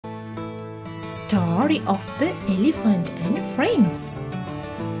story of the elephant and friends.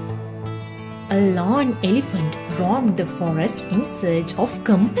 A lone elephant roamed the forest in search of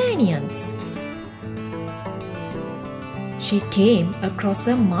companions. She came across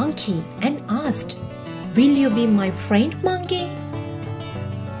a monkey and asked, "Will you be my friend, monkey?"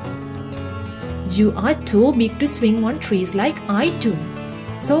 "You are too big to swing on trees like I do,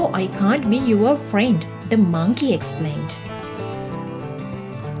 so I can't be your friend," the monkey explained.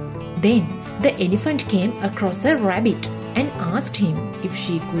 Then the elephant came across a rabbit and asked him if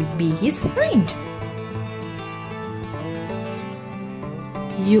she could be his friend.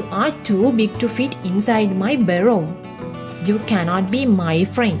 "You are too big to fit inside my burrow. You cannot be my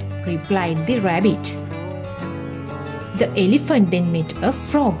friend," replied the rabbit. The elephant then met a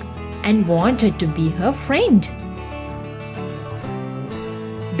frog and wanted to be her friend.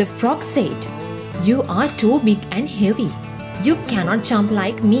 The frog said, "You are too big and heavy. You cannot jump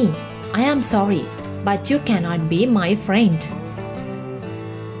like me. I am sorry, but you cannot be my friend."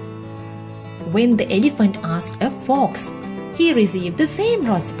 When the elephant asked a fox, he received the same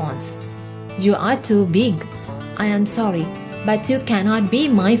response. "You are too big. I am sorry, but you cannot be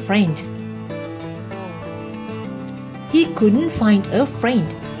my friend." He couldn't find a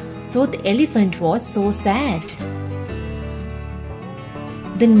friend, so the elephant was so sad.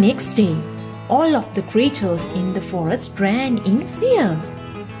 The next day, all of the creatures in the forest ran in fear.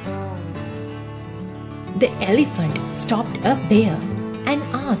 The elephant stopped a bear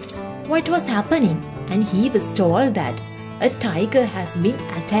and asked what was happening, and he was told that a tiger has been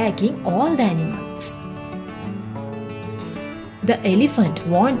attacking all the animals. The elephant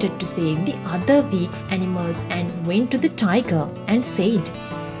wanted to save the other weak animals and went to the tiger and said,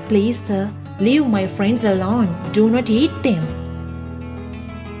 "Please, sir, leave my friends alone. Do not eat them."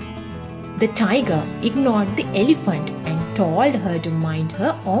 The tiger ignored the elephant and told her to mind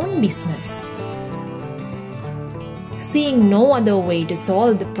her own business. Seeing no other way to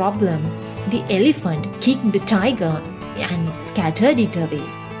solve the problem, the elephant kicked the tiger and scattered it away.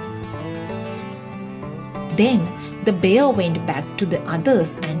 Then the bear went back to the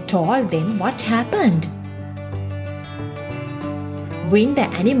others and told them what happened. When the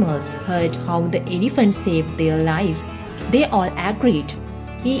animals heard how the elephant saved their lives, they all agreed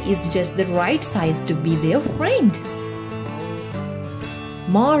he is just the right size to be their friend.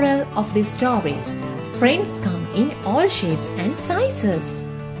 Moral of the story: friends come in all shapes and sizes.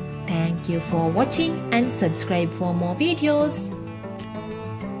 Thank you for watching and subscribe for more videos.